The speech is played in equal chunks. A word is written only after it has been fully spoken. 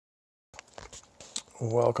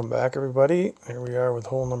Welcome back, everybody. Here we are with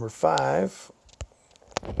hole number 5.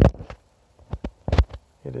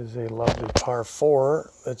 It is a lovely par 4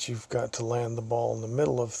 that you've got to land the ball in the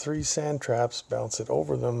middle of 3 sand traps, bounce it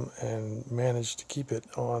over them, and manage to keep it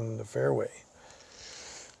on the fairway.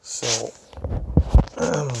 So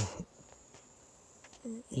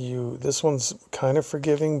this one's kind of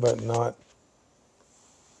forgiving, but not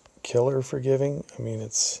killer forgiving. I mean,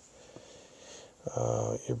 it's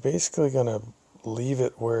you're basically going to leave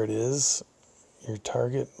it where it is, your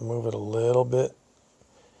target, move it a little bit,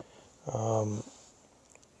 and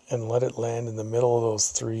let it land in the middle of those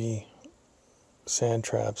 3 sand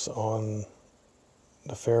traps on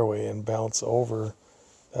the fairway and bounce over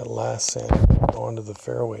that last sand trap onto the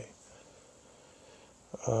fairway.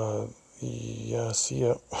 Yeah, see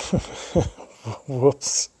ya.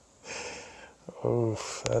 Whoops.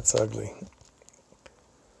 Oof, that's ugly.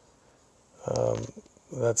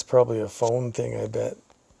 That's probably a phone thing, I bet.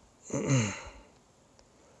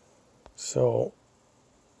 So,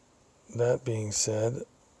 that being said,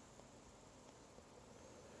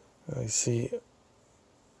 I see.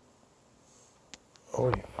 Oh,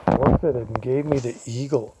 he forfeited and gave me the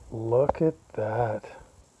eagle. Look at that.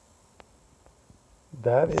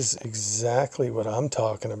 That is exactly what I'm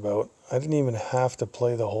talking about. I didn't even have to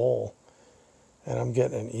play the hole, and I'm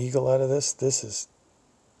getting an eagle out of this. This is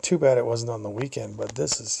too bad it wasn't on the weekend, but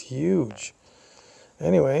this is huge.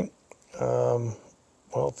 Anyway,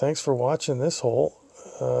 well, thanks for watching this hole.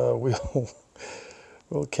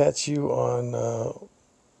 We'll catch you on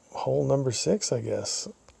hole number 6, I guess.